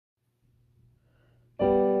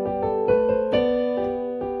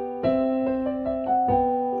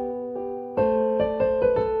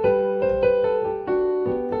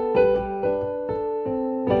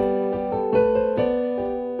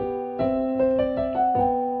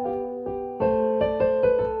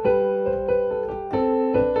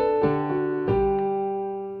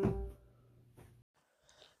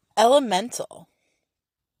Elemental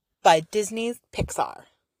by Disney Pixar.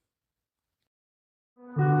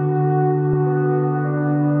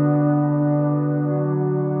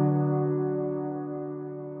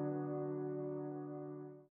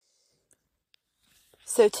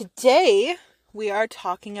 So today we are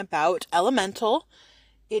talking about Elemental.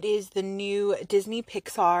 It is the new Disney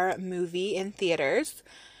Pixar movie in theaters.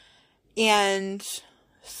 And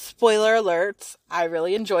spoiler alert, I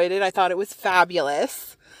really enjoyed it. I thought it was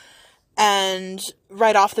fabulous. And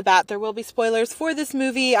right off the bat, there will be spoilers for this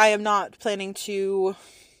movie. I am not planning to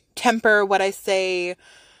temper what I say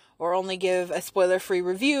or only give a spoiler-free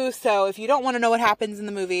review. So if you don't want to know what happens in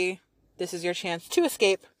the movie, this is your chance to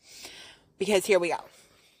escape, because here we go.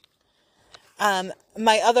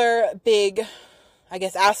 My other big,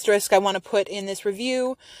 asterisk I want to put in this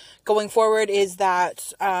review going forward is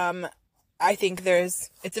that I think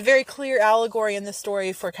it's a very clear allegory in the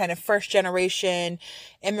story for kind of first generation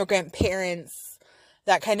immigrant parents,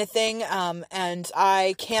 that kind of thing. And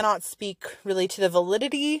I cannot speak really to the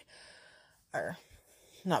validity, or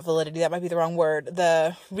not validity, that might be the wrong word,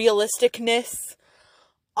 the realisticness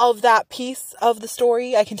of that piece of the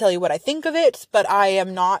story. I can tell you what I think of it, but I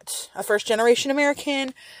am not a first generation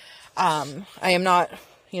American. I am not,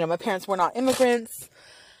 my parents were not immigrants.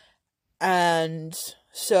 And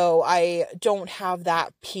so I don't have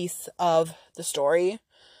that piece of the story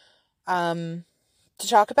to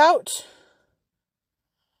talk about.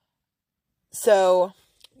 So,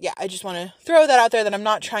 yeah, I just want to throw that out there, that I'm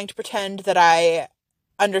not trying to pretend that I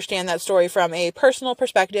understand that story from a personal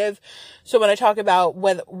perspective. So when I talk about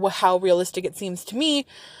how realistic it seems to me,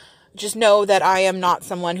 just know that I am not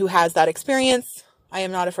someone who has that experience. I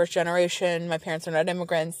am not a first generation. My parents are not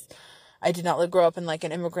immigrants. I did not grow up in like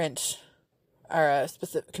an immigrant or a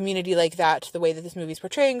specific community like that, the way that this movie is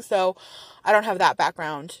portraying. So I don't have that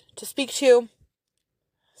background to speak to.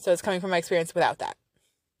 So it's coming from my experience without that.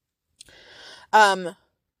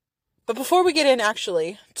 But before we get in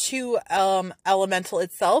actually to Elemental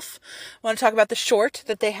itself, I want to talk about the short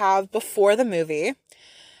that they have before the movie.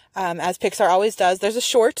 As Pixar always does, there's a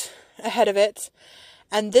short ahead of it.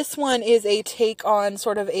 And this one is a take on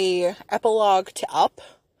sort of a epilogue to Up,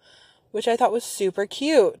 which I thought was super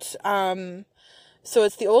cute. So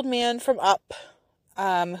it's the old man from Up,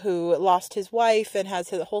 who lost his wife and has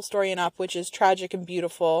his whole story in Up, which is tragic and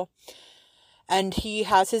beautiful. And he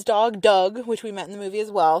has his dog, Doug, which we met in the movie as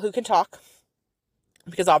well, who can talk,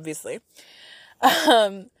 because obviously.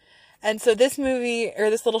 And so this movie,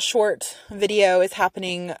 or this little short video, is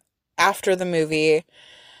happening after the movie.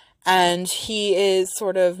 And he is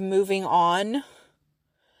sort of moving on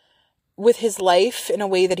with his life in a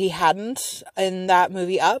way that he hadn't in that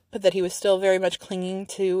movie Up, that he was still very much clinging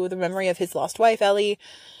to the memory of his lost wife, Ellie.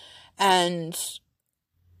 And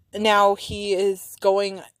now he is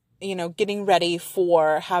going, getting ready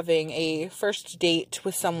for having a first date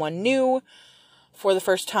with someone new for the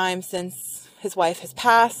first time since his wife has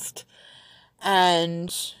passed.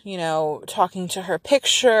 And, talking to her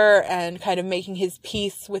picture and kind of making his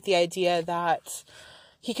peace with the idea that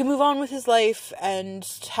he can move on with his life and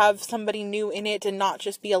have somebody new in it and not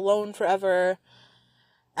just be alone forever.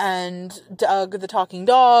 And Doug, the talking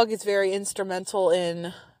dog, is very instrumental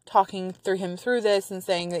in talking him through this and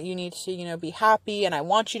saying that you need to, be happy, and I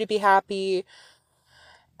want you to be happy.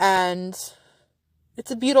 And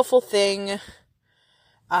it's a beautiful thing.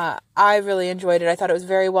 I really enjoyed it. I thought it was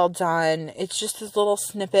very well done. It's just this little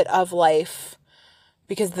snippet of life,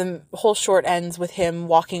 because the whole short ends with him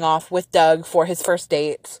walking off with Doug for his first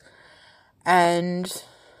date. And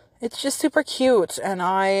it's just super cute. And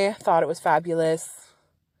I thought it was fabulous.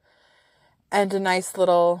 And a nice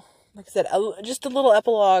little, like I said, just a little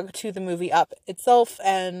epilogue to the movie Up itself.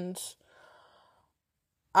 And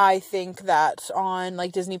I think that on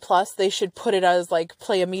Disney Plus, they should put it as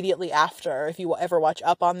play immediately after. If you ever watch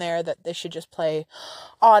Up on there, that they should just play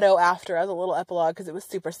auto after as a little epilogue, because it was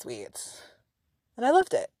super sweet. And I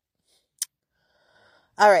loved it.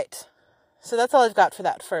 All right. So that's all I've got for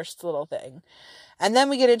that first little thing. And then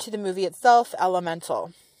we get into the movie itself,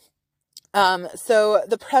 Elemental. So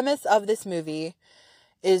the premise of this movie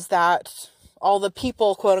is that all the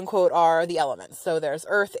people, quote unquote, are the elements. So there's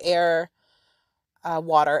earth, air,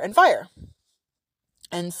 water, and fire.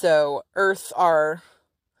 And so earth are,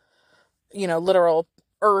 literal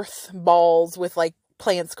earth balls with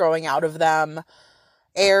plants growing out of them.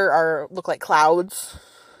 Air look like clouds,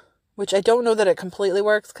 which I don't know that it completely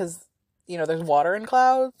works, because, there's water in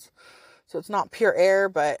clouds. So it's not pure air,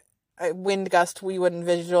 but wind gust we wouldn't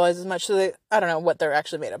visualize as much. So I don't know what they're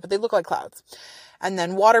actually made of, but they look like clouds. And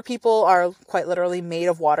then water people are quite literally made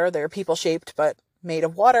of water. They're people shaped, but made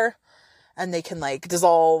of water. and they can like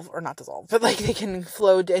dissolve, or not dissolve, but like they can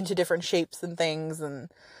float into different shapes and things and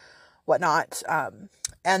whatnot.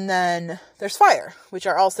 And then there's fire, which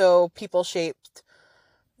are also people-shaped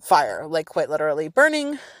fire, like quite literally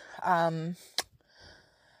burning.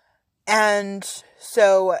 And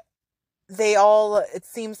so they all, it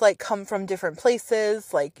seems like, come from different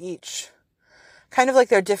places, like each, kind of like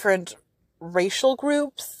they're different racial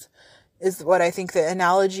groups, is what I think the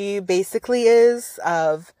analogy basically is,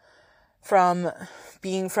 of from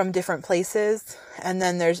being from different places. And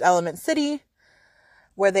then there's Element City,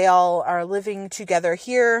 where they all are living together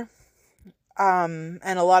here. And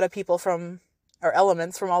a lot of people or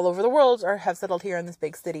elements from all over the world have settled here in this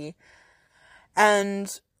big city.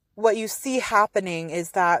 And what you see happening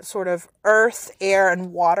is that sort of earth, air,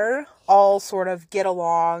 and water all sort of get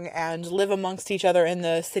along and live amongst each other in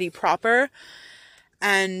the city proper.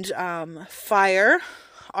 And fire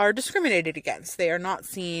are discriminated against. They are not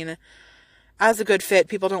seen as a good fit.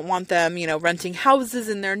 People don't want them, renting houses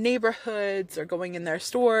in their neighborhoods or going in their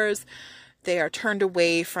stores. They are turned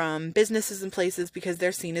away from businesses and places because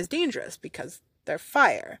they're seen as dangerous because they're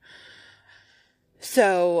fire.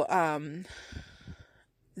 So,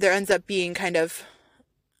 there ends up being kind of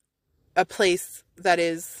a place that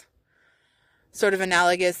is sort of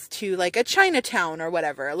analogous to like a Chinatown or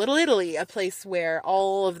whatever, a Little Italy, a place where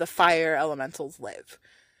all of the fire elementals live,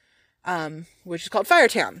 which is called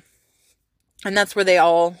Firetown. And that's where they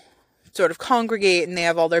all sort of congregate, and they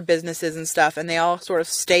have all their businesses and stuff, and they all sort of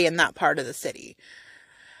stay in that part of the city.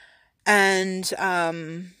 And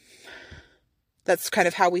that's kind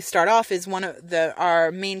of how we start off, is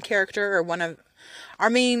our main character, or one of our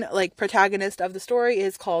main like protagonist of the story,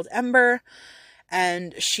 is called Ember,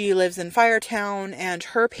 and she lives in Firetown, and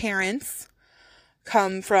her parents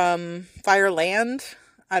come from Fireland.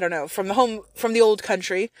 I don't know, from the old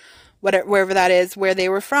country, wherever that is, where they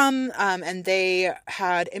were from, and they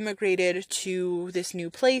had immigrated to this new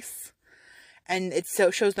place, and it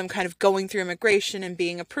shows them kind of going through immigration and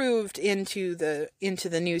being approved into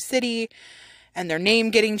the new city, and their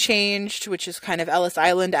name getting changed, which is kind of Ellis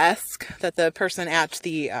Island-esque, that the person at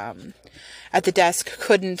the desk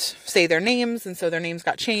couldn't say their names, and so their names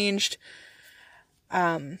got changed,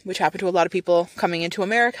 which happened to a lot of people coming into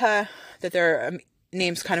America, that their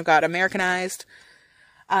names kind of got Americanized.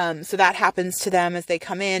 So that happens to them as they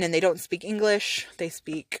come in, and they don't speak English. They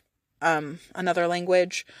speak another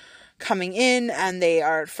language coming in, and they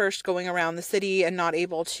are first going around the city and not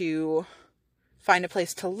able to find a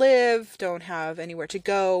place to live, don't have anywhere to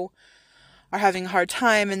go, are having a hard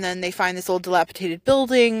time, and then they find this old dilapidated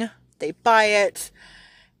building, they buy it,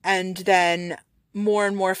 and then more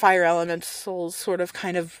and more fire elementals sort of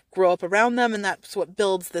kind of grow up around them, and that's what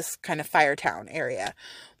builds this kind of Firetown area,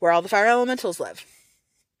 where all the fire elementals live.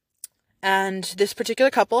 And this particular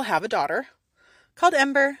couple have a daughter called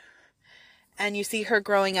Ember, and you see her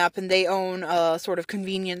growing up, and they own a sort of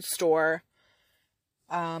convenience store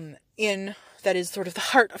that is sort of the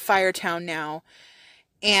heart of Firetown now.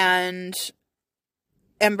 And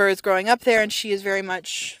Ember is growing up there, and she is very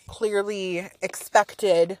much clearly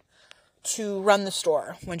expected to run the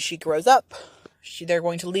store when she grows up. They're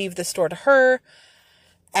going to leave the store to her,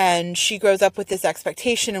 and she grows up with this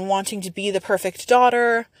expectation and wanting to be the perfect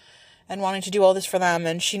daughter and wanting to do all this for them,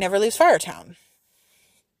 and she never leaves Firetown.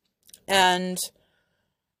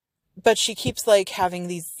 But she keeps like having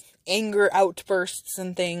these anger outbursts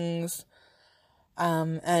and things,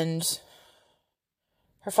 and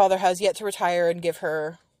her father has yet to retire and give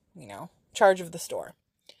her, charge of the store.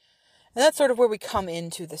 And that's sort of where we come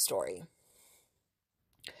into the story.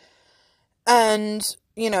 And,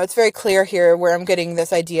 it's very clear here where I'm getting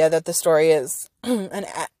this idea that the story is an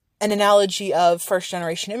analogy of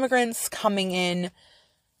first-generation immigrants coming in,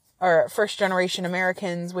 or first-generation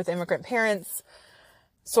Americans with immigrant parents,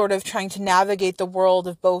 sort of trying to navigate the world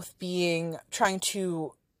of both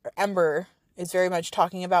Ember is very much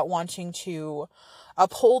talking about wanting to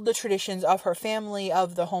uphold the traditions of her family,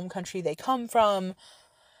 of the home country they come from,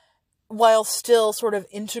 while still sort of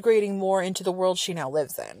integrating more into the world she now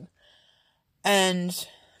lives in. And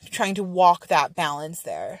trying to walk that balance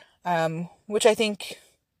there, which I think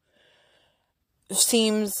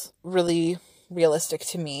seems really realistic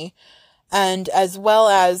to me. And as well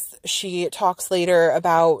as she talks later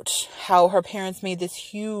about how her parents made this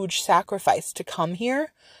huge sacrifice to come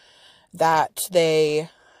here, that they,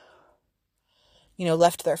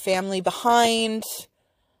 left their family behind.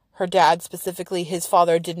 Her dad specifically, his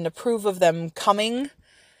father, didn't approve of them coming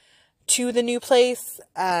to the new place,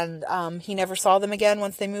 and he never saw them again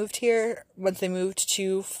once they moved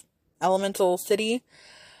to Elemental City.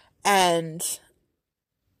 And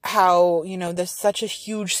how, this such a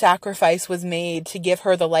huge sacrifice was made to give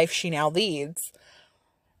her the life she now leads.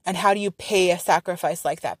 And how do you pay a sacrifice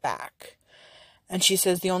like that back? And she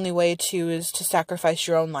says the only way is to sacrifice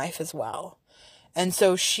your own life as well. And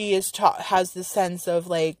so she has this sense of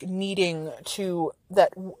like needing to,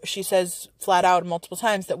 that she says flat out multiple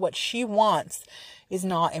times that what she wants is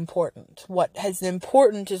not important. What is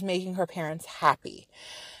important is making her parents happy.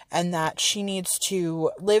 And that she needs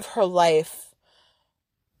to live her life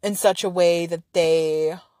in such a way that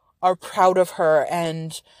they are proud of her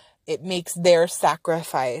and it makes their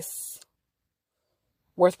sacrifice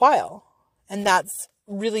worthwhile. And that's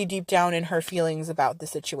really deep down in her feelings about the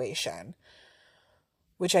situation,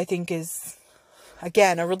 which I think is,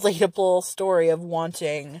 again, a relatable story of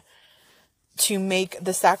wanting to make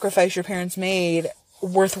the sacrifice your parents made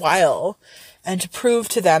worthwhile and to prove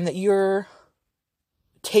to them that you're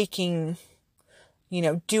taking,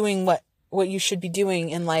 doing what you should be doing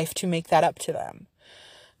in life to make that up to them,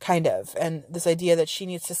 kind of. And this idea that she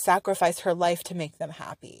needs to sacrifice her life to make them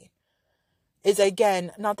happy is,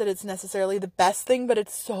 again, not that it's necessarily the best thing, but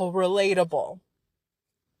it's so relatable.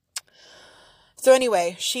 So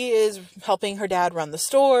anyway, she is helping her dad run the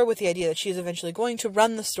store with the idea that she's eventually going to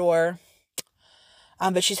run the store.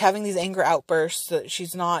 But she's having these anger outbursts that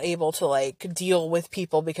she's not able to deal with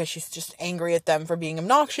people because she's just angry at them for being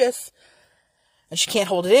obnoxious and she can't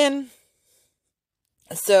hold it in.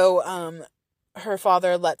 So, her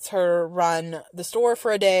father lets her run the store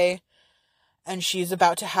for a day and she's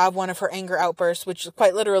about to have one of her anger outbursts, which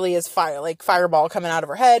quite literally is fireball coming out of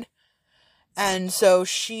her head. And so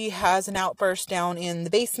she has an outburst down in the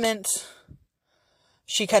basement.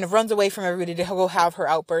 She kind of runs away from everybody to go have her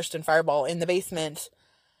outburst and fireball in the basement.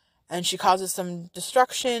 And she causes some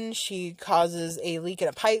destruction. She causes a leak in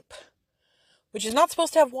a pipe, which is not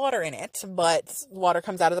supposed to have water in it, but water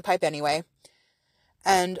comes out of the pipe anyway.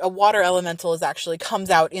 And a water elemental comes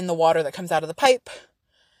out in the water that comes out of the pipe.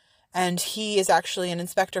 And he is actually an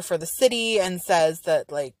inspector for the city and says that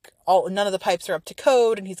none of the pipes are up to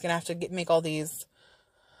code and he's going to have to make all these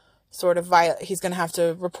he's going to have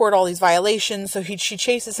to report all these violations. So she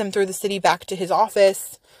chases him through the city back to his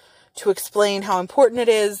office to explain how important it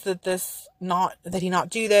is that he not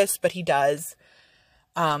do this, but he does.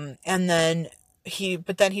 And then he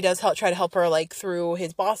does try to help her through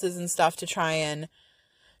his bosses and stuff to try and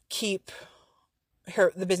keep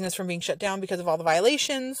the business from being shut down because of all the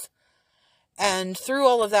violations. And through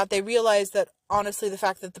all of that, they realize that honestly, the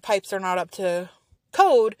fact that the pipes are not up to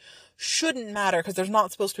code shouldn't matter because there's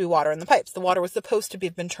not supposed to be water in the pipes. The water was supposed to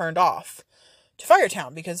have been turned off to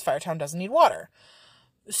Firetown because Firetown doesn't need water.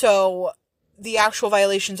 So the actual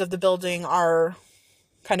violations of the building are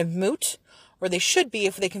kind of moot, or they should be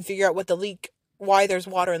if they can figure out why there's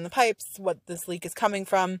water in the pipes, what this leak is coming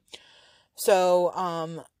from.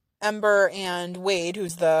 So, Ember and Wade,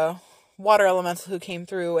 who's the water elemental who came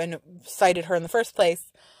through and cited her in the first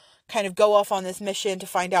place, kind of go off on this mission to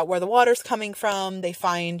find out where the water's coming from. They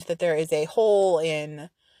find that there is a hole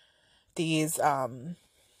in these,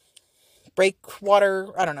 breakwater,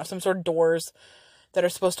 some sort of doors that are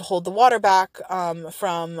supposed to hold the water back,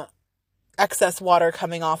 from excess water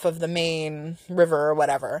coming off of the main river or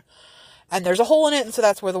whatever. And there's a hole in it, and so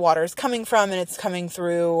that's where the water is coming from, and it's coming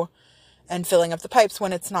through and filling up the pipes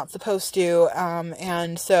when it's not supposed to.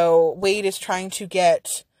 And so Wade is trying to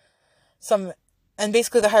get and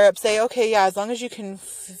basically the higher ups say, okay, yeah, as long as you can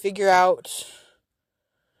figure out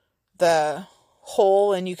the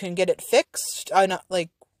hole and you can get it fixed,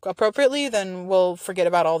 appropriately, then we'll forget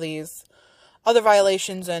about all these other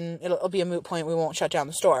violations and it'll be a moot point. We won't shut down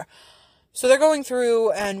the store. So they're going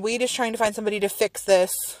through and Wade is trying to find somebody to fix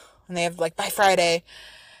this, and they have by Friday.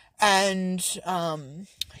 And,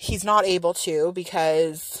 he's not able to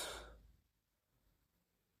because,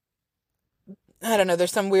 I don't know,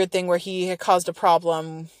 there's some weird thing where he had caused a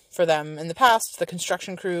problem for them in the past, the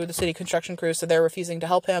city construction crew, so they're refusing to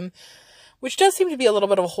help him, which does seem to be a little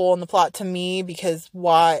bit of a hole in the plot to me, because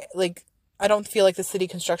why, I don't feel like the city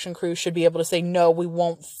construction crew should be able to say, no, we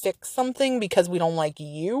won't fix something because we don't like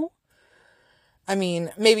you. I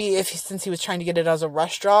mean, maybe since he was trying to get it as a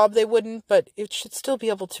rush job, they wouldn't, but it should still be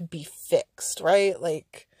able to be fixed, right?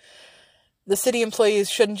 The city employees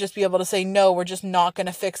shouldn't just be able to say, no, we're just not going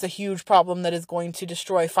to fix a huge problem that is going to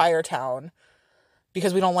destroy Firetown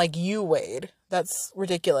because we don't like you, Wade. That's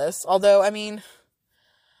ridiculous. Although,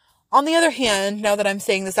 on the other hand, now that I'm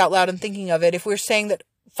saying this out loud and thinking of it, if we're saying that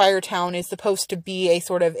Firetown is supposed to be a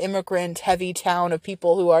sort of immigrant-heavy town of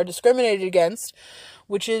people who are discriminated against,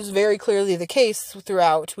 which is very clearly the case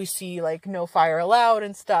throughout. We see, no fire allowed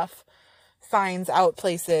and stuff. finds out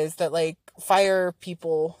places that, like, fire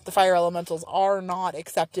people, the fire elementals, are not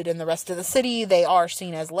accepted in the rest of the city. They are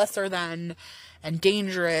seen as lesser than and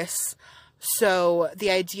dangerous. So the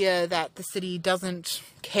idea that the city doesn't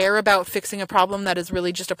care about fixing a problem that is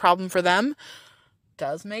really just a problem for them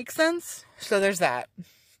does make sense. So there's that.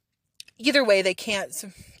 Either way, they can't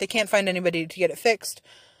find anybody to get it fixed.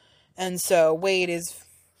 And so Wade is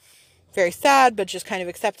very sad, but just kind of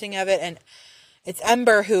accepting of it. And it's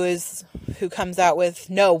Ember who comes out with,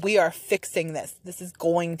 no, we are fixing this. This is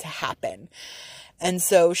going to happen. And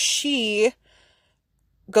so she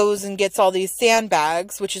goes and gets all these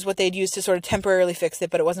sandbags, which is what they'd used to sort of temporarily fix it,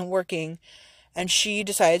 but it wasn't working. And she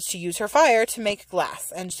decides to use her fire to make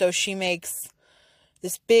glass. And so she makes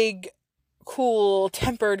this big, cool,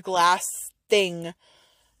 tempered glass thing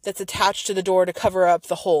that's attached to the door to cover up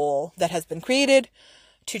the hole that has been created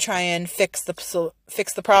to try and fix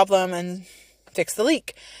the problem and fix the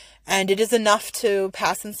leak. And it is enough to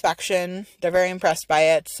pass inspection. They're very impressed by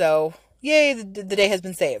it. So, yay, the day has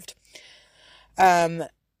been saved.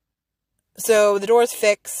 So the door's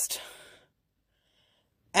fixed,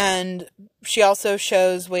 and she also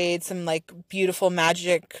shows Wade some, like, beautiful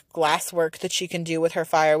magic glass work that she can do with her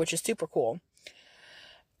fire, which is super cool.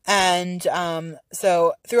 And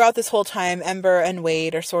so throughout this whole time, Ember and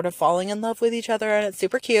Wade are sort of falling in love with each other, and it's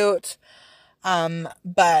super cute.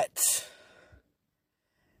 But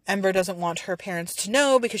Ember doesn't want her parents to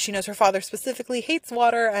know because she knows her father specifically hates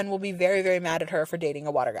water and will be very, very mad at her for dating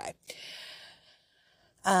a water guy.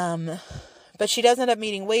 But she does end up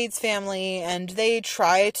meeting Wade's family, and they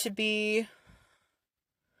try to be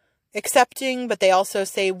accepting, but they also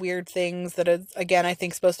say weird things that is, again, I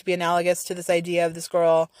think supposed to be analogous to this idea of this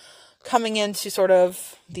girl coming into sort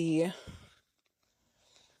of the,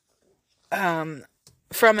 from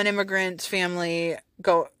an immigrant family,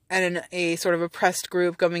 and a sort of oppressed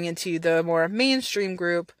group going into the more mainstream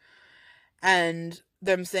group, and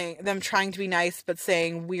them trying to be nice, but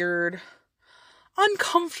saying weird,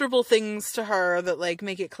 uncomfortable things to her that, like,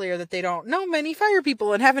 make it clear that they don't know many fire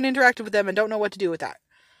people and haven't interacted with them and don't know what to do with that.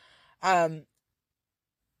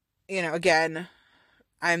 Again,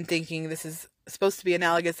 I'm thinking this is supposed to be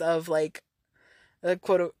analogous of, like, a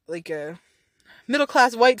quote, like a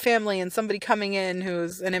middle-class white family and somebody coming in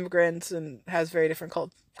who's an immigrant and has very different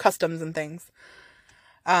customs and things.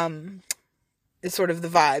 Is sort of the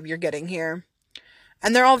vibe you're getting here.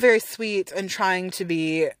 And they're all very sweet and trying to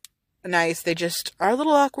be nice. They just are a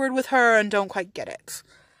little awkward with her and don't quite get it.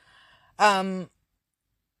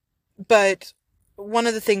 But one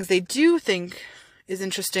of the things they do think is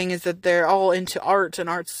interesting is that they're all into art and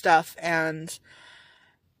art stuff, and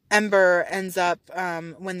Ember ends up,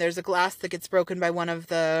 when there's a glass that gets broken by one of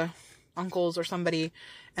the uncles or somebody,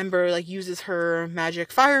 Ember, like, uses her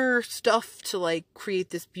magic fire stuff to, like, create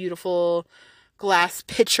this beautiful glass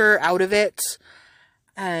pitcher out of it.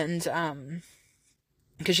 And,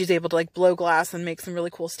 because she's able to, like, blow glass and make some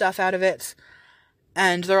really cool stuff out of it.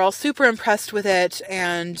 And they're all super impressed with it,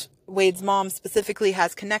 and Wade's mom specifically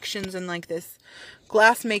has connections in, like, this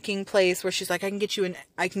glass making place where she's like, I can get you an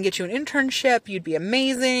internship. You'd be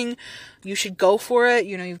amazing. You should go for it.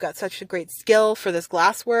 You know, you've got such a great skill for this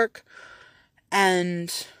glass work.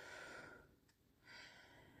 And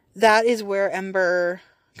that is where Ember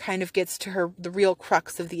kind of gets to the real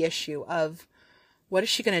crux of the issue of what is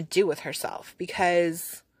she going to do with herself?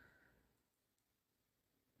 Because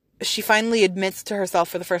she finally admits to herself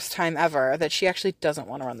for the first time ever that she actually doesn't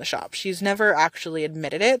want to run the shop. She's never actually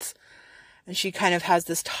admitted it. And she kind of has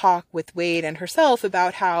this talk with Wade and herself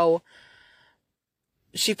about how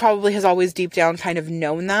she probably has always deep down kind of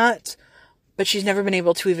known that, but she's never been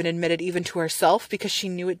able to even admit it even to herself because she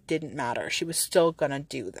knew it didn't matter. She was still gonna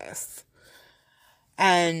do this.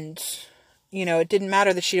 And, you know, it didn't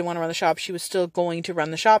matter that she didn't want to run the shop. She was still going to run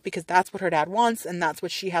the shop because that's what her dad wants and that's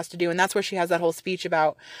what she has to do. And that's where she has that whole speech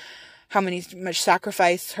about how much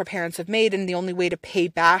sacrifice her parents have made, and the only way to pay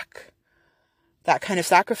back that kind of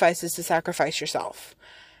sacrifice is to sacrifice yourself.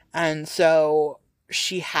 And so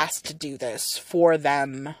she has to do this for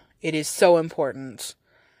them. It is so important.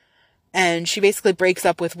 And she basically breaks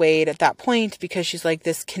up with Wade at that point because she's like,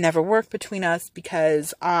 this can never work between us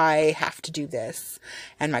because I have to do this.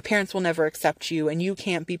 And my parents will never accept you, and you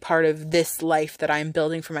can't be part of this life that I'm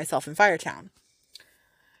building for myself in Firetown.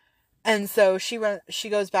 And so she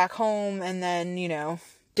goes back home and then, you know,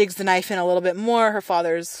 digs the knife in a little bit more. Her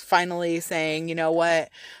father's finally saying, you know what,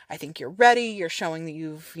 I think you're ready. You're showing that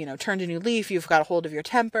you've, you know, turned a new leaf. You've got a hold of your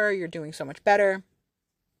temper. You're doing so much better.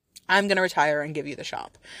 I'm going to retire and give you the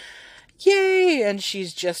shop. Yay! And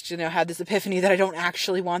she's just, you know, had this epiphany that I don't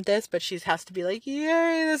actually want this, but she has to be like,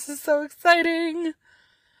 yay, this is so exciting.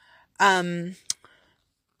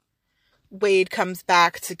 Wade comes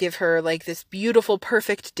back to give her like this beautiful,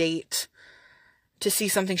 perfect date to see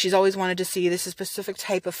something she's always wanted to see. This is a specific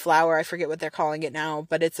type of flower. I forget what they're calling it now,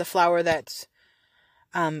 but it's a flower that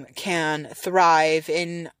can thrive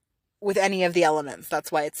with any of the elements.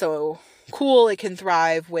 That's why it's so cool. It can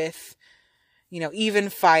thrive with, even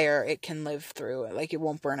fire. It can live through it. Like, it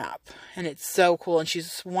won't burn up. And it's so cool. And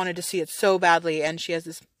she's wanted to see it so badly. And she has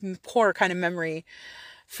this poor kind of memory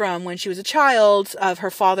from when she was a child of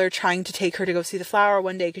her father trying to take her to go see the flower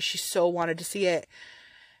one day because she so wanted to see it.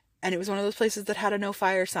 And it was one of those places that had a no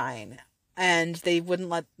fire sign. And the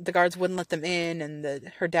guards wouldn't let them in.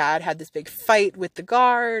 And her dad had this big fight with the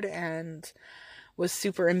guard and was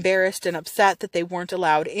super embarrassed and upset that they weren't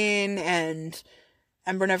allowed in. And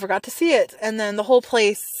Ember never got to see it. And then the whole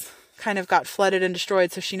place kind of got flooded and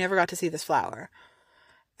destroyed. So she never got to see this flower.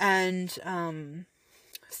 And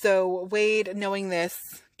so Wade, knowing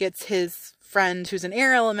this, gets his friend who's an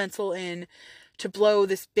air elemental in to blow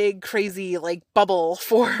this big, crazy, like, bubble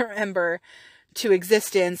for Ember to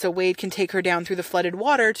exist in, so Wade can take her down through the flooded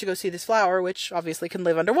water to go see this flower, which obviously can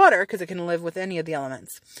live underwater, because it can live with any of the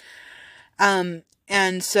elements.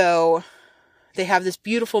 And so they have this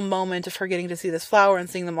beautiful moment of her getting to see this flower and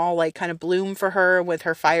seeing them all, like, kind of bloom for her with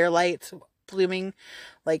her firelight blooming,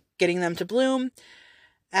 like, getting them to bloom.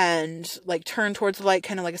 And, like, turn towards the light,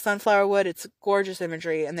 kind of like a sunflower would. It's gorgeous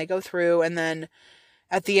imagery. And they go through, and then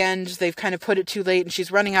at the end, they've kind of put it too late, and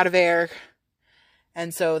she's running out of air.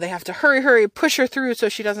 And so they have to hurry, push her through so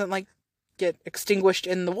she doesn't, like, get extinguished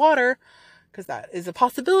in the water. Because that is a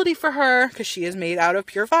possibility for her, because she is made out of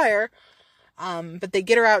pure fire. But they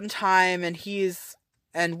get her out in time,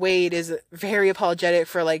 and Wade is very apologetic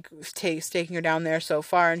for, like, staking her down there so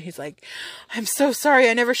far. And he's like, I'm so sorry,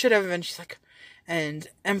 I never should have. And she's like, and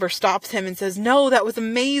Ember stops him and says, no, that was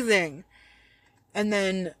amazing. And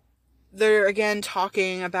then they're again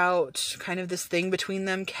talking about kind of this thing between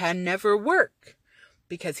them can never work.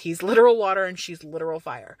 Because he's literal water and she's literal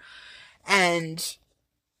fire. And,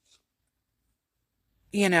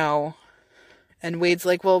 and Wade's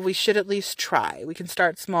like, well, we should at least try. We can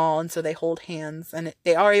start small. And so they hold hands, and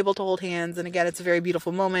they are able to hold hands. And again, it's a very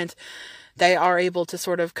beautiful moment. They are able to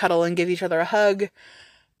sort of cuddle and give each other a hug.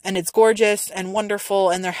 And it's gorgeous and wonderful.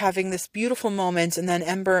 And they're having this beautiful moment. And then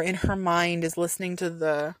Ember, in her mind, is listening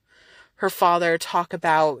to her father talk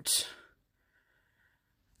about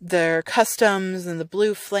their customs and the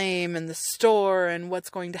blue flame and the store and what's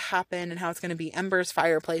going to happen and how it's going to be. Ember's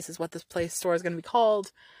Fireplace is what this store is going to be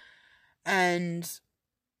called. And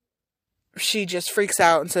she just freaks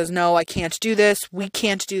out and says, no, I can't do this. We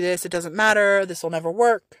can't do this. It doesn't matter. This will never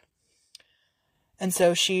work. And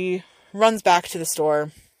so she runs back to the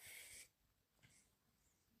store.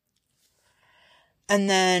 And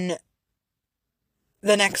then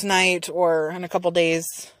the next night, or in a couple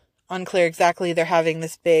days, unclear exactly, they're having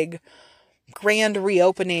this big grand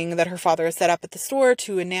reopening that her father has set up at the store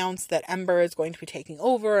to announce that Ember is going to be taking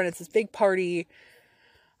over, and it's this big party.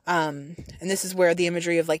 And this is where the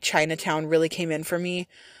imagery of, like, Chinatown really came in for me.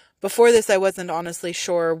 Before this, I wasn't honestly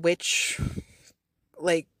sure which,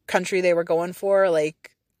 like, country they were going for.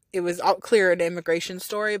 Like, it was clear an immigration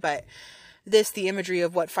story, but the imagery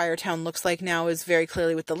of what Firetown looks like now is very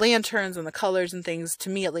clearly with the lanterns and the colors and things, to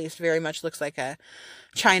me at least, very much looks like a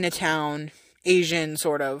Chinatown, Asian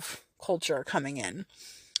sort of culture coming in.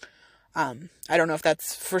 I don't know if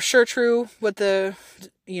that's for sure true, what the,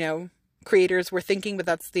 creators were thinking, but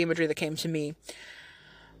that's the imagery that came to me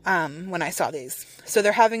when I saw these. So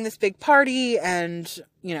they're having this big party and,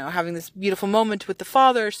 having this beautiful moment with the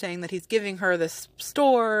father saying that he's giving her this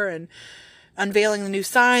store and unveiling the new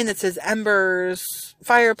sign that says Ember's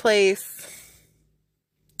Fireplace.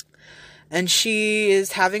 And she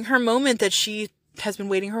is having her moment that she has been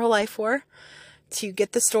waiting her whole life for, to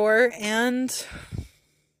get the store. And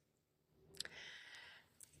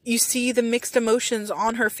you see the mixed emotions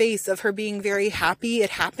on her face of her being very happy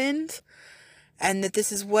it happened, and that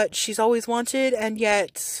this is what she's always wanted, and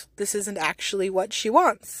yet this isn't actually what she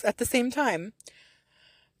wants at the same time.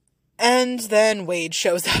 And then Wade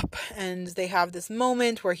shows up, and they have this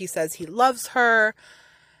moment where he says he loves her,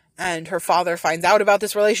 and her father finds out about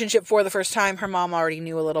this relationship for the first time. Her mom already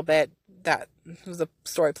knew a little bit. That was a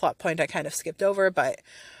story plot point I kind of skipped over, but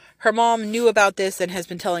her mom knew about this and has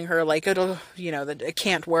been telling her, like, it'll, that it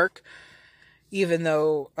can't work, even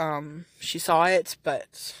though she saw it.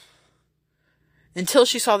 But until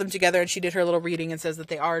she saw them together and she did her little reading and says that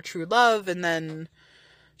they are true love, and then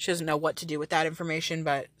she doesn't know what to do with that information,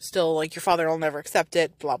 but still, like, your father will never accept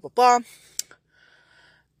it, blah, blah, blah.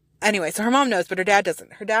 anyway, so her mom knows, but her dad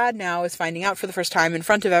doesn't. Her dad now is finding out for the first time in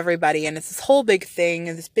front of everybody, and it's this whole big thing,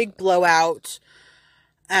 and this big blowout,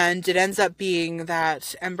 and it ends up being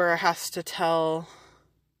that Ember has to tell,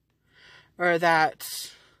 or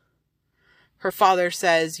that her father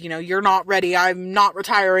says, you know, you're not ready, I'm not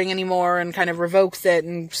retiring anymore, and kind of revokes it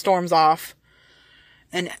and storms off.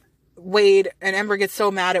 And Ember gets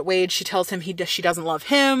so mad at Wade, she tells him she doesn't love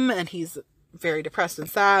him, and he's very depressed and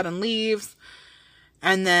sad, and leaves.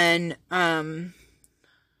 And then,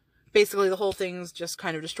 basically the whole thing's just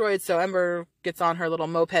kind of destroyed, so Ember gets on her little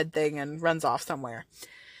moped thing and runs off somewhere.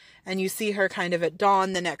 And you see her kind of at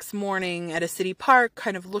dawn the next morning at a city park,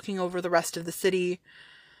 kind of looking over the rest of the city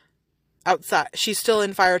outside. She's still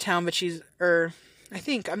in Firetown, but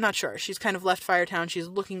I'm not sure. She's kind of left Firetown. She's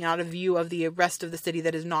looking out a view of the rest of the city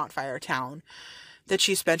that is not Firetown, that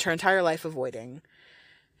she spent her entire life avoiding.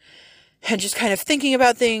 And just kind of thinking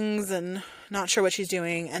about things and not sure what she's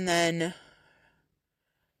doing. And then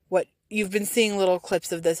you've been seeing little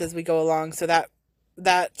clips of this as we go along. So that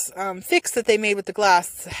fix that they made with the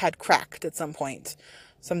glass had cracked at some point.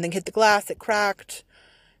 Something hit the glass, it cracked.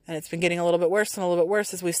 And it's been getting a little bit worse and a little bit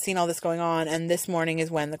worse as we've seen all this going on. And this morning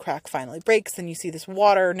is when the crack finally breaks. And you see this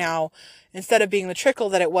water now, instead of being the trickle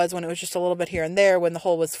that it was when it was just a little bit here and there, when the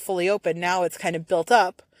hole was fully open, now it's kind of built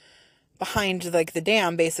up behind like the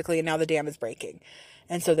dam basically. And now the dam is breaking.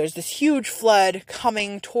 And so there's this huge flood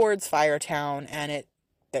coming towards Firetown, and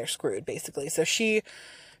they're screwed basically. So she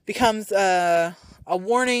becomes a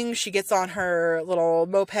warning. She gets on her little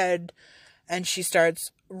moped and she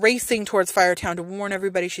starts racing towards Firetown to warn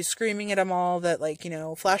everybody. She's screaming at them all that, like, you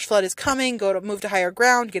know, flash flood is coming, move to higher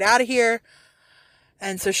ground, get out of here.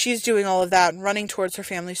 And so she's doing all of that and running towards her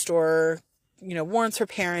family store, you know, warns her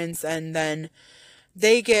parents, and then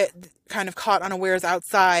they get kind of caught unawares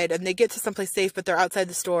outside, and they get to someplace safe, but they're outside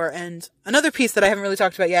the store. And another piece that I haven't really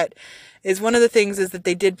talked about yet is one of the things is that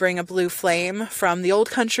they did bring a blue flame from the old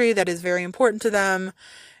country that is very important to them.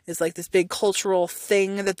 Is like this big cultural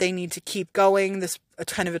thing that they need to keep going, this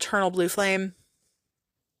kind of eternal blue flame.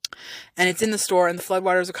 And it's in the store, and the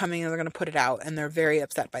floodwaters are coming, and they're going to put it out, and they're very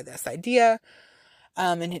upset by this idea.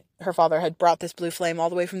 And her father had brought this blue flame all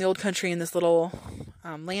the way from the old country in this little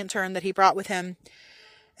lantern that he brought with him.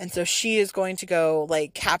 And so she is going to go,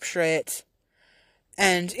 like, capture it.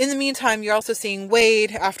 And in the meantime, you're also seeing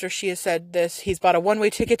Wade, after she has said this, he's bought a one-way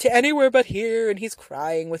ticket to anywhere but here, and he's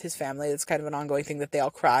crying with his family. It's kind of an ongoing thing that they all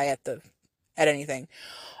cry at anything.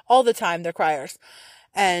 All the time, they're criers.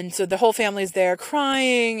 And so the whole family's there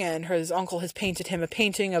crying, and his uncle has painted him a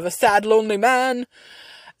painting of a sad, lonely man.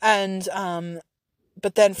 And,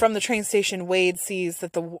 but then from the train station, Wade sees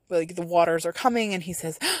that the waters are coming, and he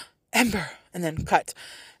says, Ember, and then cut.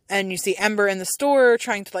 And you see Ember in the store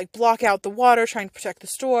trying to, like, block out the water, trying to protect the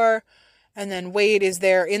store. And then Wade is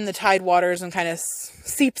there in the tide waters and kind of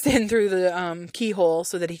seeps in through the keyhole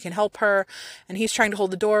so that he can help her. And he's trying to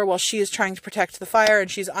hold the door while she is trying to protect the fire,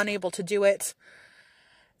 and she's unable to do it.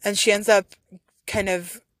 And she ends up kind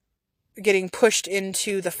of getting pushed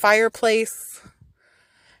into the fireplace.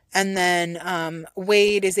 And then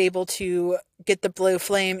Wade is able to get the blue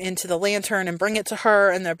flame into the lantern and bring it to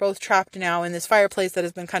her. And they're both trapped now in this fireplace that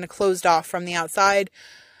has been kind of closed off from the outside.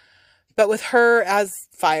 But with her as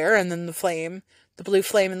fire, and then the blue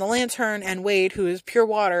flame in the lantern, and Wade, who is pure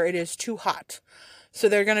water, it is too hot. So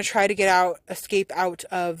they're going to try to escape out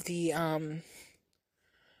of the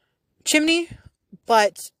chimney.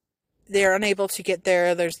 But they're unable to get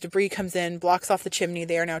there. There's debris comes in, blocks off the chimney.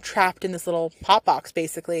 They are now trapped in this little hot box,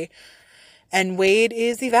 basically. And Wade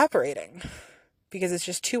is evaporating because it's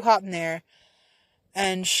just too hot in there.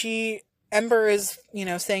 And Ember is, you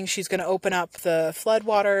know, saying she's going to open up the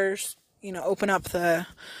floodwaters, you know, open up the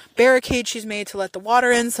barricade she's made to let the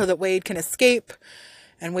water in so that Wade can escape.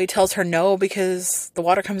 And Wade tells her no, because the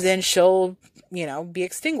water comes in, she'll, you know, be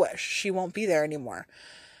extinguished. She won't be there anymore.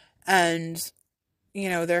 And, you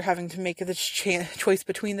know, they're having to make this choice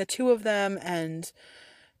between the two of them, and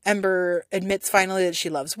Ember admits finally that she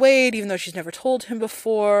loves Wade, even though she's never told him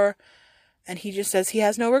before, and he just says he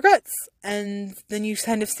has no regrets. And then you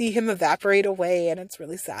kind of see him evaporate away, and it's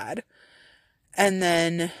really sad. And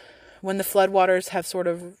then when the floodwaters have sort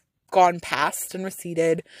of gone past and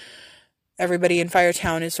receded, everybody in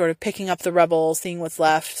Firetown is sort of picking up the rubble, seeing what's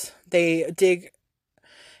left. They dig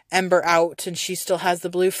Ember out, and she still has the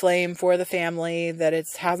blue flame for the family, that it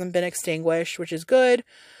hasn't been extinguished, which is good.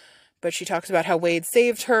 But she talks about how Wade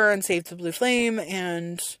saved her and saved the blue flame,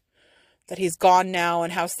 and that he's gone now,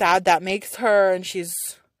 and how sad that makes her. And she's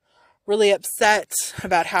really upset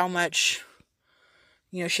about how much,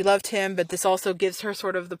 you know, she loved him. But this also gives her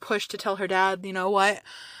sort of the push to tell her dad, you know what,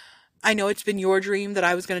 I know it's been your dream that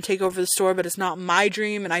I was going to take over the store, but it's not my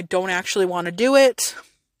dream and I don't actually want to do it.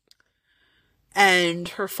 And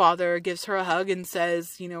her father gives her a hug and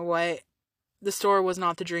says, you know what? The store was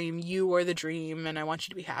not the dream. You were the dream, and I want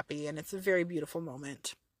you to be happy. And it's a very beautiful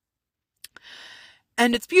moment.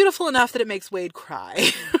 And it's beautiful enough that it makes Wade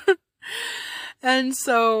cry. And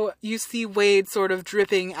so you see Wade sort of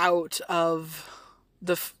dripping out of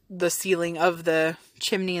the ceiling of the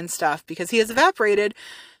chimney and stuff because he has evaporated.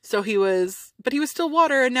 So he was still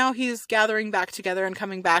water, and now he's gathering back together and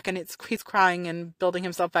coming back, and he's crying and building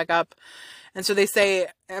himself back up. And so they say,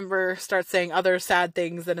 Ember starts saying other sad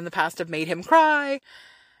things that in the past have made him cry.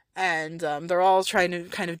 And they're all trying to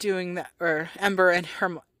kind of doing that, or Ember and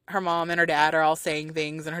her mom and her dad are all saying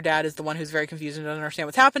things, and her dad is the one who's very confused and doesn't understand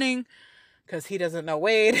what's happening because he doesn't know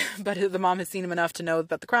Wade, but the mom has seen him enough to know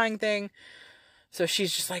about the crying thing. So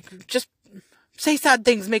she's just like, just say sad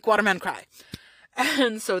things, make Waterman cry.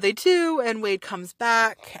 And so they do, and Wade comes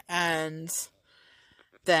back, and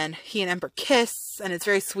then he and Ember kiss, and it's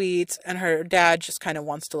very sweet, and her dad just kind of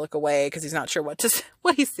wants to look away because he's not sure what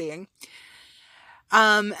he's seeing.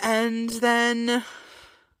 And then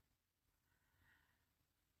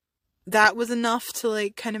that was enough to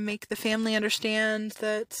like kind of make the family understand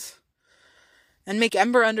that, and make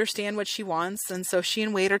Ember understand what she wants. And so she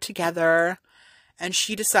and Wade are together, and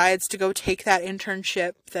she decides to go take that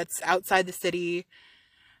internship that's outside the city,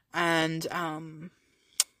 and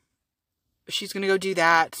she's going to go do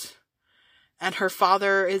that. And her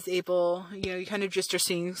father is able, you kind of just are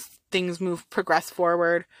seeing things progress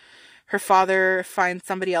forward. Her father finds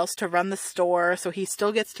somebody else to run the store, so he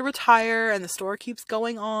still gets to retire, and the store keeps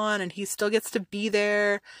going on, and he still gets to be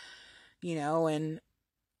there, and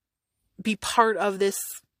be part of this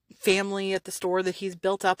family at the store that he's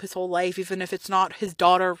built up his whole life, even if it's not his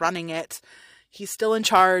daughter running it. He's still in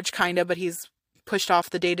charge, kind of, but he's pushed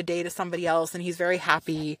off the day-to-day to somebody else, and he's very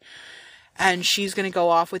happy. And she's going to go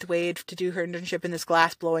off with Wade to do her internship in this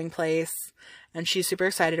glass blowing place. And she's super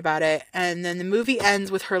excited about it. And then the movie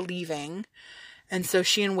ends with her leaving. And so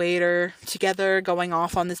she and Wade are together going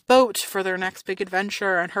off on this boat for their next big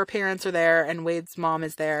adventure. And her parents are there, and Wade's mom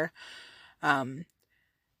is there. And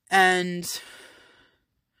because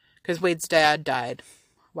Wade's dad died a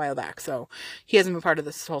while back, so he hasn't been part of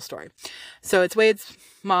this whole story. So it's Wade's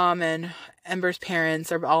mom and Ember's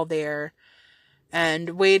parents are all there.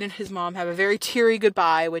 And Wade and his mom have a very teary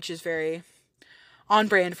goodbye, which is very on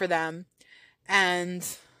brand for them. And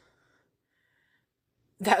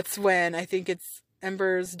that's when I think it's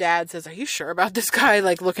Ember's dad says, "Are you sure about this guy?"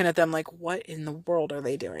 Like looking at them like, what in the world are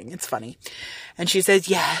they doing? It's funny. And she says,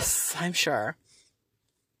 "Yes, I'm sure."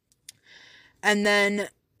 And then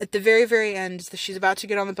at the very, very end, she's about to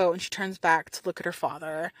get on the boat and she turns back to look at her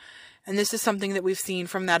father. And this is something that we've seen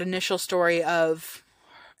from that initial story of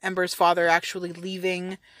Ember's father actually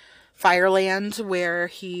leaving Fireland, where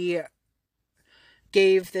he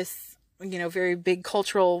gave this, very big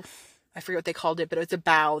cultural, I forget what they called it, but it was a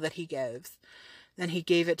bow that he gives. Then he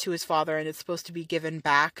gave it to his father, and it's supposed to be given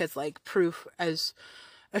back as like proof, as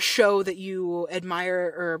a show that you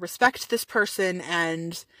admire or respect this person.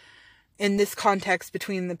 And in this context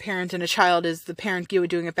between the parent and a child, is the parent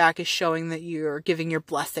doing it back is showing that you're giving your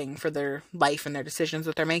blessing for their life and their decisions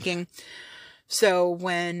that they're making. So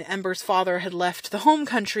when Ember's father had left the home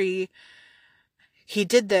country, he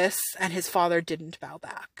did this, and his father didn't bow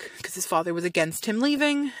back because his father was against him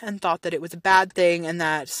leaving and thought that it was a bad thing, and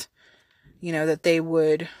that, that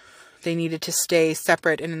they needed to stay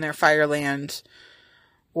separate and in their Fireland,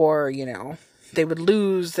 or, they would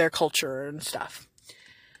lose their culture and stuff.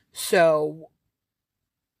 So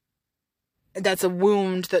that's a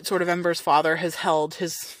wound that sort of Ember's father has held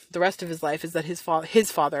the rest of his life, is that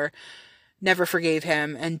his father never forgave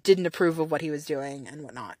him and didn't approve of what he was doing and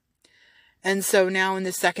whatnot. And so now in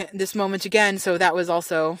this moment again, so that was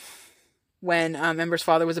also when Ember's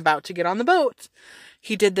father was about to get on the boat.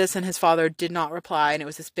 He did this, and his father did not reply, and it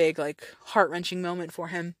was this big, like, heart-wrenching moment for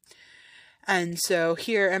him. And so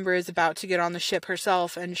here Ember is about to get on the ship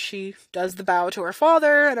herself, and she does the bow to her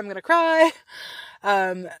father, and I'm gonna cry.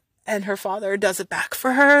 And her father does it back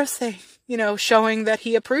for her, saying, showing that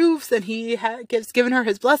he approves, and he given her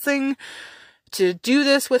his blessing to do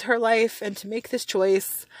this with her life and to make this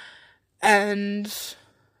choice. And,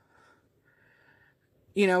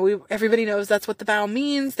 everybody knows that's what the bow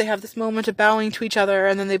means. They have this moment of bowing to each other,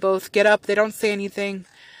 and then they both get up. They don't say anything.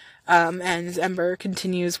 And Ember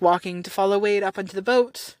continues walking to follow Wade up onto the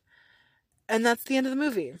boat. And that's the end of the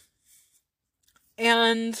movie.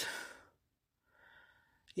 And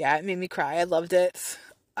yeah, it made me cry. I loved it.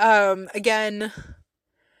 Again,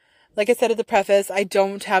 Like I said at the preface, I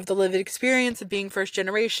don't have the lived experience of being first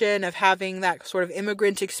generation, of having that sort of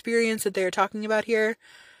immigrant experience that they're talking about here.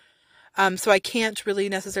 So I can't really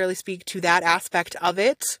necessarily speak to that aspect of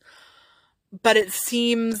it. But it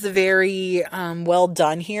seems very well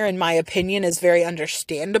done here, in my opinion, is very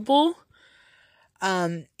understandable.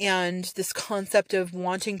 And this concept of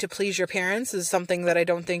wanting to please your parents is something that I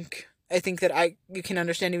think that you can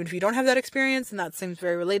understand even if you don't have that experience, and that seems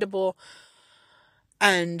very relatable.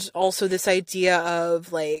 And also this idea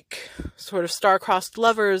of like sort of star-crossed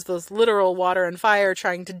lovers, those literal water and fire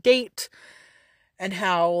trying to date, and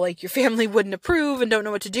how like your family wouldn't approve and don't know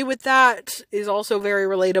what to do with that is also very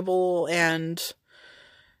relatable and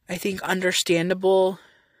I think understandable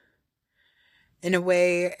in a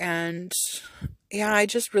way. And yeah, I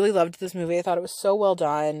just really loved this movie. I thought it was so well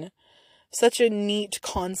done. Such a neat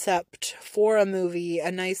concept for a movie,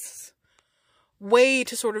 a nice way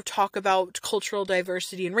to sort of talk about cultural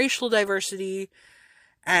diversity and racial diversity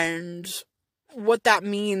and what that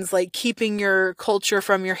means, like keeping your culture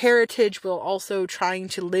from your heritage while also trying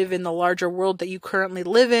to live in the larger world that you currently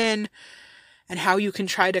live in, and how you can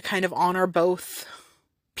try to kind of honor both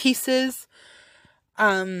pieces.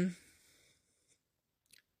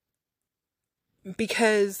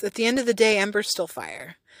 Because at the end of the day, Ember's still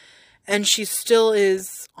fire. And she still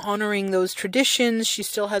is honoring those traditions. She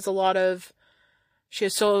still has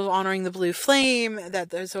still honoring the blue flame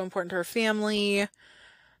that is so important to her family.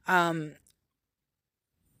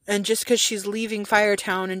 And just because she's leaving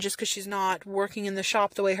Firetown and just because she's not working in the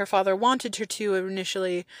shop the way her father wanted her to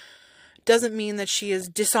initially, doesn't mean that she is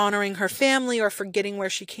dishonoring her family or forgetting where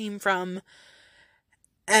she came from.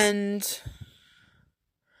 And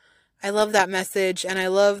I love that message, and I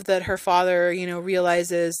love that her father,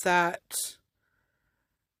 realizes that,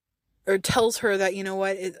 or tells her that, you know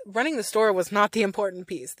what, running the store was not the important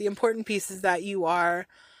piece. The important piece is that you are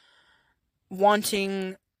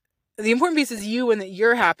the important piece is you and that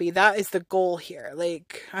you're happy. That is the goal here.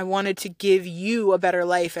 Like, I wanted to give you a better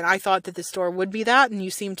life, and I thought that the store would be that, and you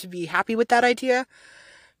seem to be happy with that idea.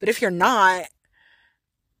 But if you're not,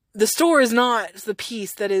 the store is not the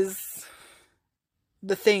piece that is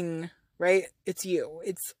the thing, right? It's you.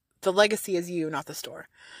 The legacy is you, not the store.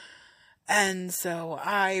 And so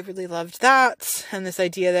I really loved that. And this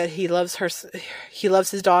idea that he loves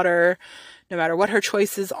his daughter, no matter what her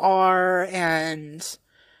choices are, and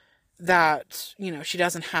that, she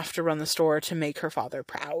doesn't have to run the store to make her father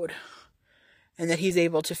proud. And that he's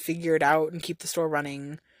able to figure it out and keep the store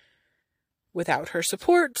running without her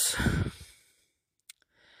support.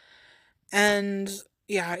 And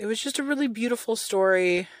yeah, it was just a really beautiful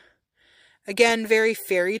story. Again, very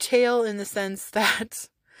fairy tale in the sense that,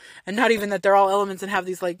 and not even that they're all elements and have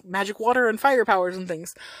these like magic water and fire powers and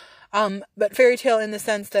things. But fairy tale in the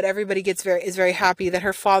sense that everybody is very happy that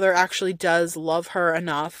her father actually does love her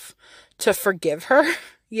enough to forgive her,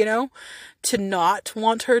 to not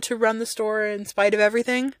want her to run the store in spite of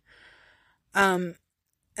everything. And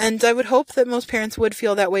I would hope that most parents would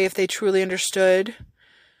feel that way if they truly understood.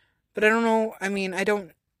 But I don't know. I mean,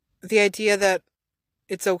 the idea that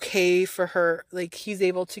it's okay for her, like he's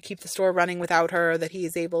able to keep the store running without her, that he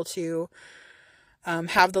is able to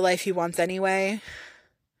have the life he wants anyway,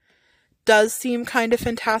 does seem kind of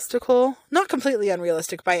fantastical. Not completely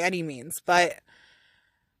unrealistic by any means, but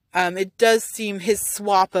it does seem his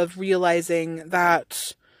swap of realizing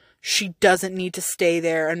that she doesn't need to stay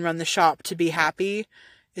there and run the shop to be happy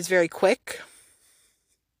is very quick.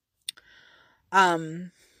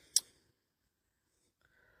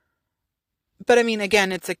 But I mean,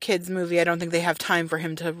 again, it's a kid's movie. I don't think they have time for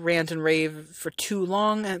him to rant and rave for too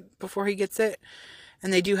long before he gets it.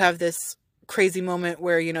 And they do have this crazy moment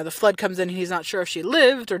where, the flood comes in and he's not sure if she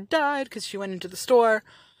lived or died because she went into the store.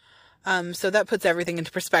 So that puts everything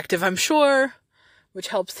into perspective, I'm sure, which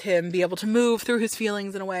helps him be able to move through his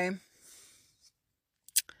feelings in a way.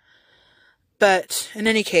 But in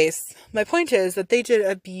any case, my point is that they did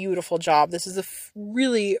a beautiful job. This is a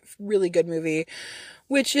really, really good movie,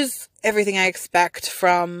 which is everything I expect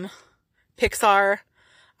from Pixar.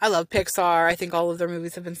 I love Pixar. I think all of their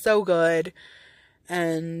movies have been so good.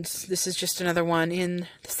 And this is just another one in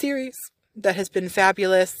the series that has been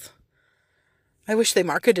fabulous. I wish they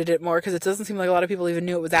marketed it more because it doesn't seem like a lot of people even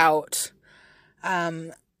knew it was out.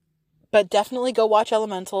 But definitely go watch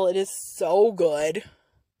Elemental. It is so good.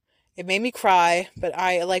 It made me cry, but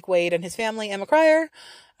I, like Wade and his family, am a crier.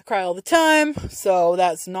 I cry all the time, so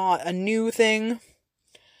that's not a new thing.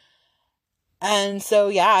 And so,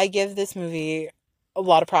 yeah, I give this movie a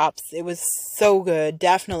lot of props. It was so good.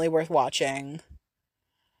 Definitely worth watching.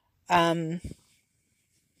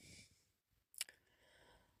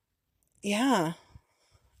 Yeah.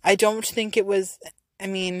 I don't think it was, I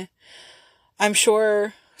mean, I'm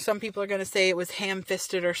sure some people are going to say it was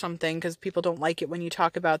ham-fisted or something because people don't like it when you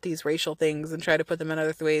talk about these racial things and try to put them in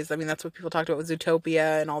other ways. I mean, that's what people talked about with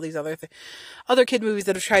Zootopia and all these other kid movies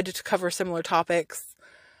that have tried to cover similar topics.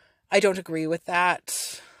 I don't agree with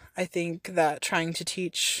that. I think that trying to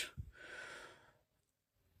teach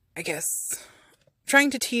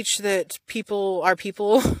that people are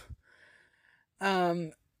people,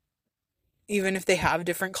 even if they have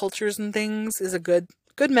different cultures and things, is a good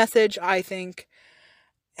message, I think.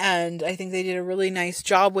 And I think they did a really nice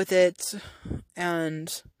job with it.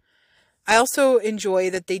 And I also enjoy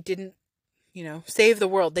that they didn't, save the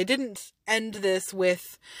world. They didn't end this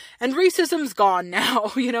with, and racism's gone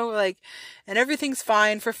now, and everything's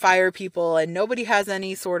fine for fire people and nobody has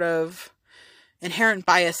any sort of inherent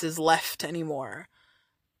biases left anymore.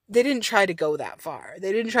 They didn't try to go that far.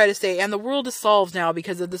 They didn't try to say, and the world is solved now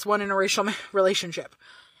because of this one interracial relationship.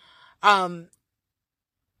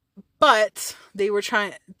 But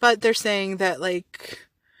they're saying that, like,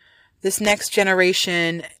 this next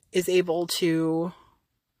generation is able to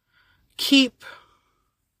keep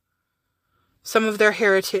some of their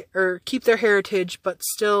heritage, or keep their heritage, but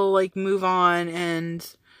still, like, move on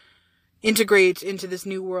and integrate into this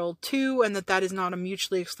new world too, and that is not a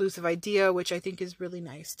mutually exclusive idea, which I think is really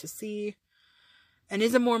nice to see. And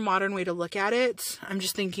is a more modern way to look at it. I'm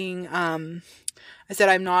just thinking, I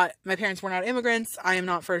said my parents were not immigrants. I am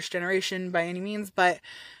not first generation by any means, but,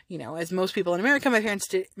 as most people in America,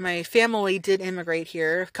 my family did immigrate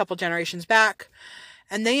here a couple generations back.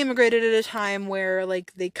 And they immigrated at a time where,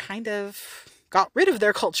 like, they kind of got rid of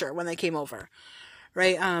their culture when they came over,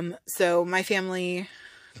 right? So my family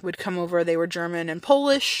would come over. They were German and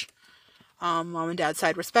Polish, mom and dad's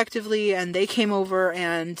side respectively, and they came over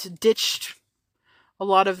and ditched a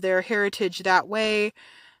lot of their heritage that way.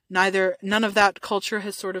 None of that culture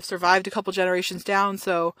has sort of survived a couple generations down.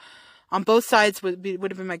 So on both sides would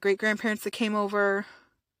have been my great-grandparents that came over.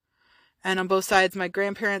 And on both sides, my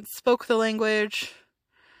grandparents spoke the language,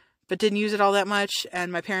 but didn't use it all that much.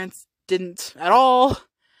 And my parents didn't at all.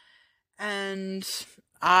 And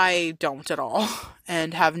I don't at all.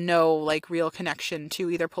 And have no, like, real connection to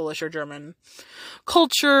either Polish or German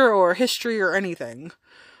culture or history or anything.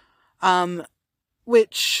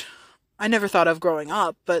 Which I never thought of growing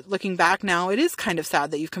up, but looking back now, it is kind of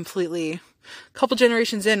sad that you've a couple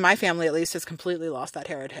generations in, my family at least has completely lost that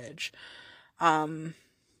heritage.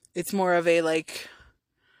 It's more of a, like,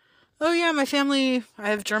 oh yeah, my family,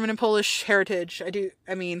 I have German and Polish heritage.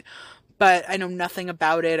 But I know nothing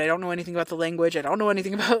about it. I don't know anything about the language. I don't know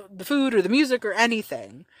anything about the food or the music or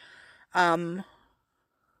anything.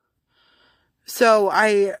 So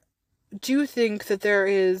I do think that there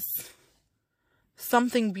is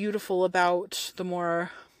something beautiful about the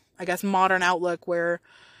more, I guess, modern outlook where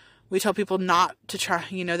we tell people not to try,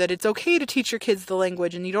 that it's okay to teach your kids the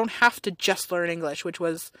language and you don't have to just learn English, which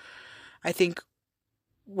was, I think,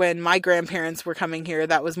 when my grandparents were coming here,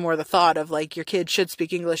 that was more the thought of, like, your kids should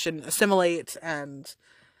speak English and assimilate and,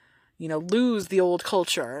 lose the old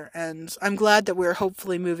culture. And I'm glad that we're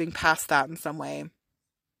hopefully moving past that in some way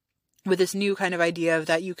with this new kind of idea of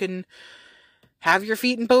that you can have your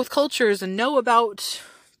feet in both cultures and know about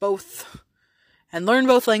both and learn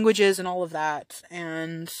both languages and all of that.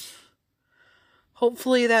 And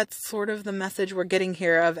hopefully that's sort of the message we're getting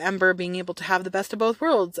here of Ember being able to have the best of both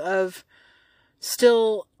worlds, of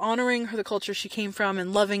still honoring the culture she came from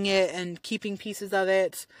and loving it and keeping pieces of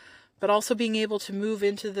it, but also being able to move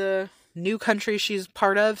into the new country she's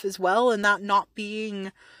part of as well, and that not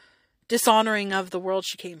being dishonoring of the world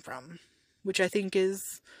she came from, which I think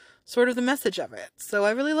is sort of the message of it. So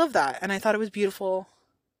I really love that, and I thought it was beautiful.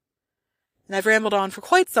 And I've rambled on for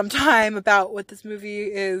quite some time about what this movie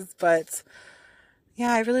is, but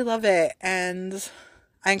yeah, I really love it, and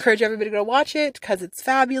I encourage everybody to go watch it because it's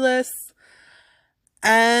fabulous.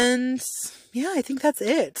 And yeah, I think that's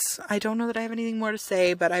it. I don't know that I have anything more to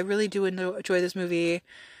say, but I really do enjoy this movie,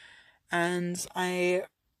 and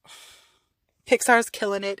Pixar's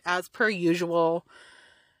killing it as per usual.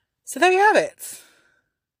 So there you have it.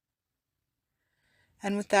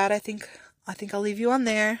 And with that, I think I'll leave you on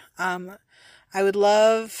there. I would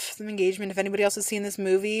love some engagement if anybody else has seen this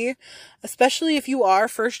movie, especially if you are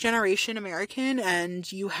first generation American and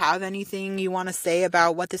you have anything you want to say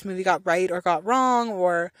about what this movie got right or got wrong,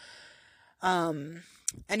 or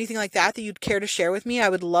anything like that you'd care to share with me. I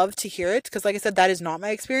would love to hear it, because like I said, that is not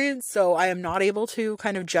my experience, so I am not able to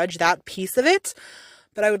kind of judge that piece of it.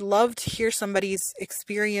 But I would love to hear somebody's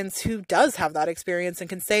experience who does have that experience and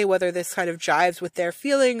can say whether this kind of jives with their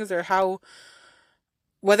feelings or how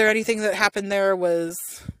whether anything that happened there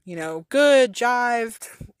was, good, jived,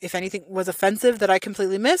 if anything was offensive that I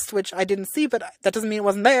completely missed, which I didn't see, but that doesn't mean it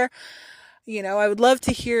wasn't there. I would love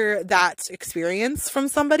to hear that experience from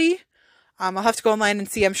somebody. I'll have to go online and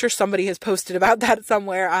see. I'm sure somebody has posted about that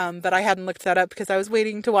somewhere, but I hadn't looked that up because I was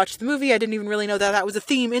waiting to watch the movie. I didn't even really know that that was a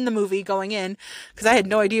theme in the movie going in, because I had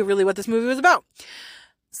no idea really what this movie was about.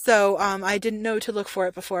 So I didn't know to look for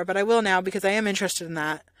it before, but I will now because I am interested in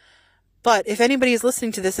that. But if anybody is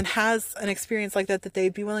listening to this and has an experience like that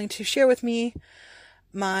they'd be willing to share with me,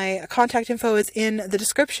 my contact info is in the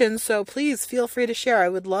description, so please feel free to share. I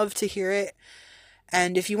would love to hear it.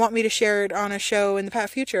 And if you want me to share it on a show in the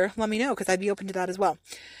future, let me know, because I'd be open to that as well.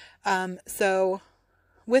 So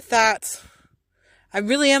with that, I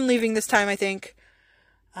really am leaving this time, I think.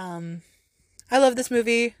 I love this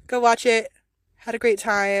movie. Go watch it. Had a great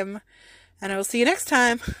time. And I will see you next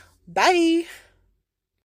time. Bye!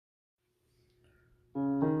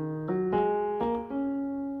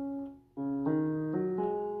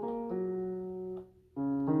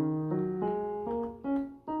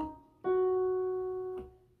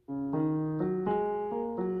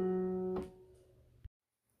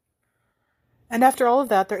 And after all of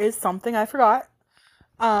that, there is something I forgot.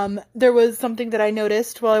 There was something that I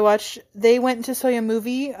noticed while I watched. They went to see a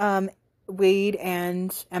movie, Wade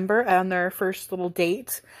and Ember, on their first little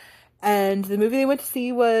date. And the movie they went to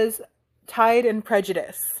see was Pride and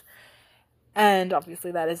Prejudice. And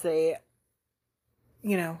obviously that is a,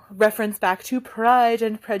 reference back to Pride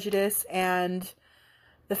and Prejudice and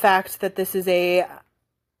the fact that this is a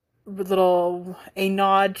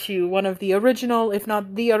nod to one of the original, if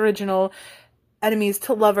not the original, enemies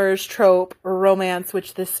to lovers trope or romance,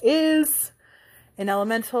 which this is in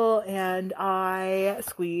Elemental. And I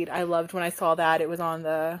loved when I saw that. It was on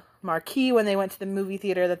the marquee when they went to the movie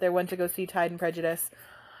theater that they went to go see Pride and Prejudice.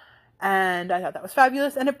 And I thought that was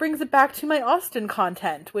fabulous. And it brings it back to my Austen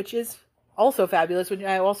content, which is also fabulous, which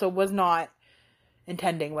I also was not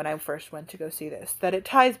intending when I first went to go see this. That it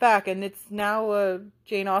ties back, and it's now a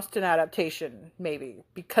Jane Austen adaptation, maybe,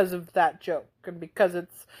 because of that joke, and because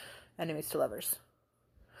it's enemies to lovers.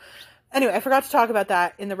 Anyway, I forgot to talk about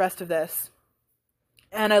that in the rest of this.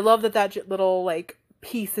 And I love that little,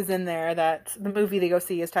 piece is in there, that the movie they go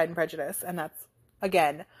see is Pride and Prejudice. And that's,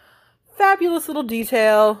 again, fabulous little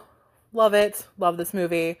detail. Love it. Love this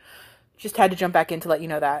movie. Just had to jump back in to let you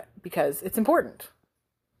know that, because it's important.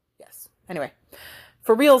 Yes. Anyway,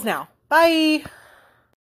 for reals now. Bye!